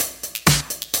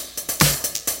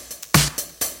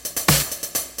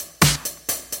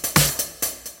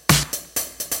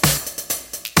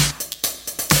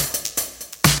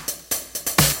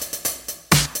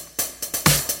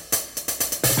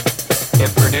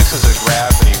produces a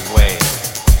gravity wave,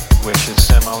 which is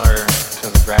similar to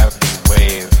the gravity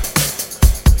wave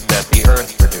that the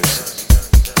Earth produces.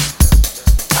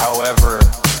 However,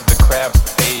 the crab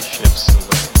phase shifts the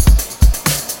wave.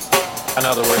 In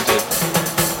other words,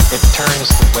 it turns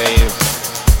the wave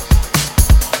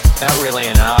not really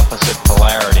in an opposite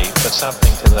polarity, but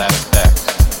something to that effect,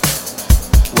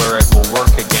 where it will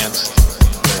work against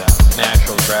the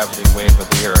natural gravity wave of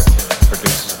the Earth and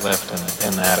produces lift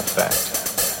in that effect.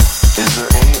 Is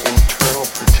there any internal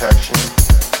protection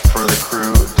for the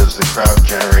crew? Does the craft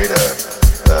generate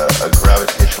a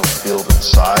gravitational field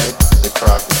inside the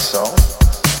craft itself?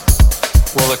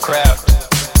 Well, the craft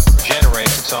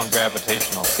generates its own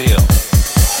gravitational field.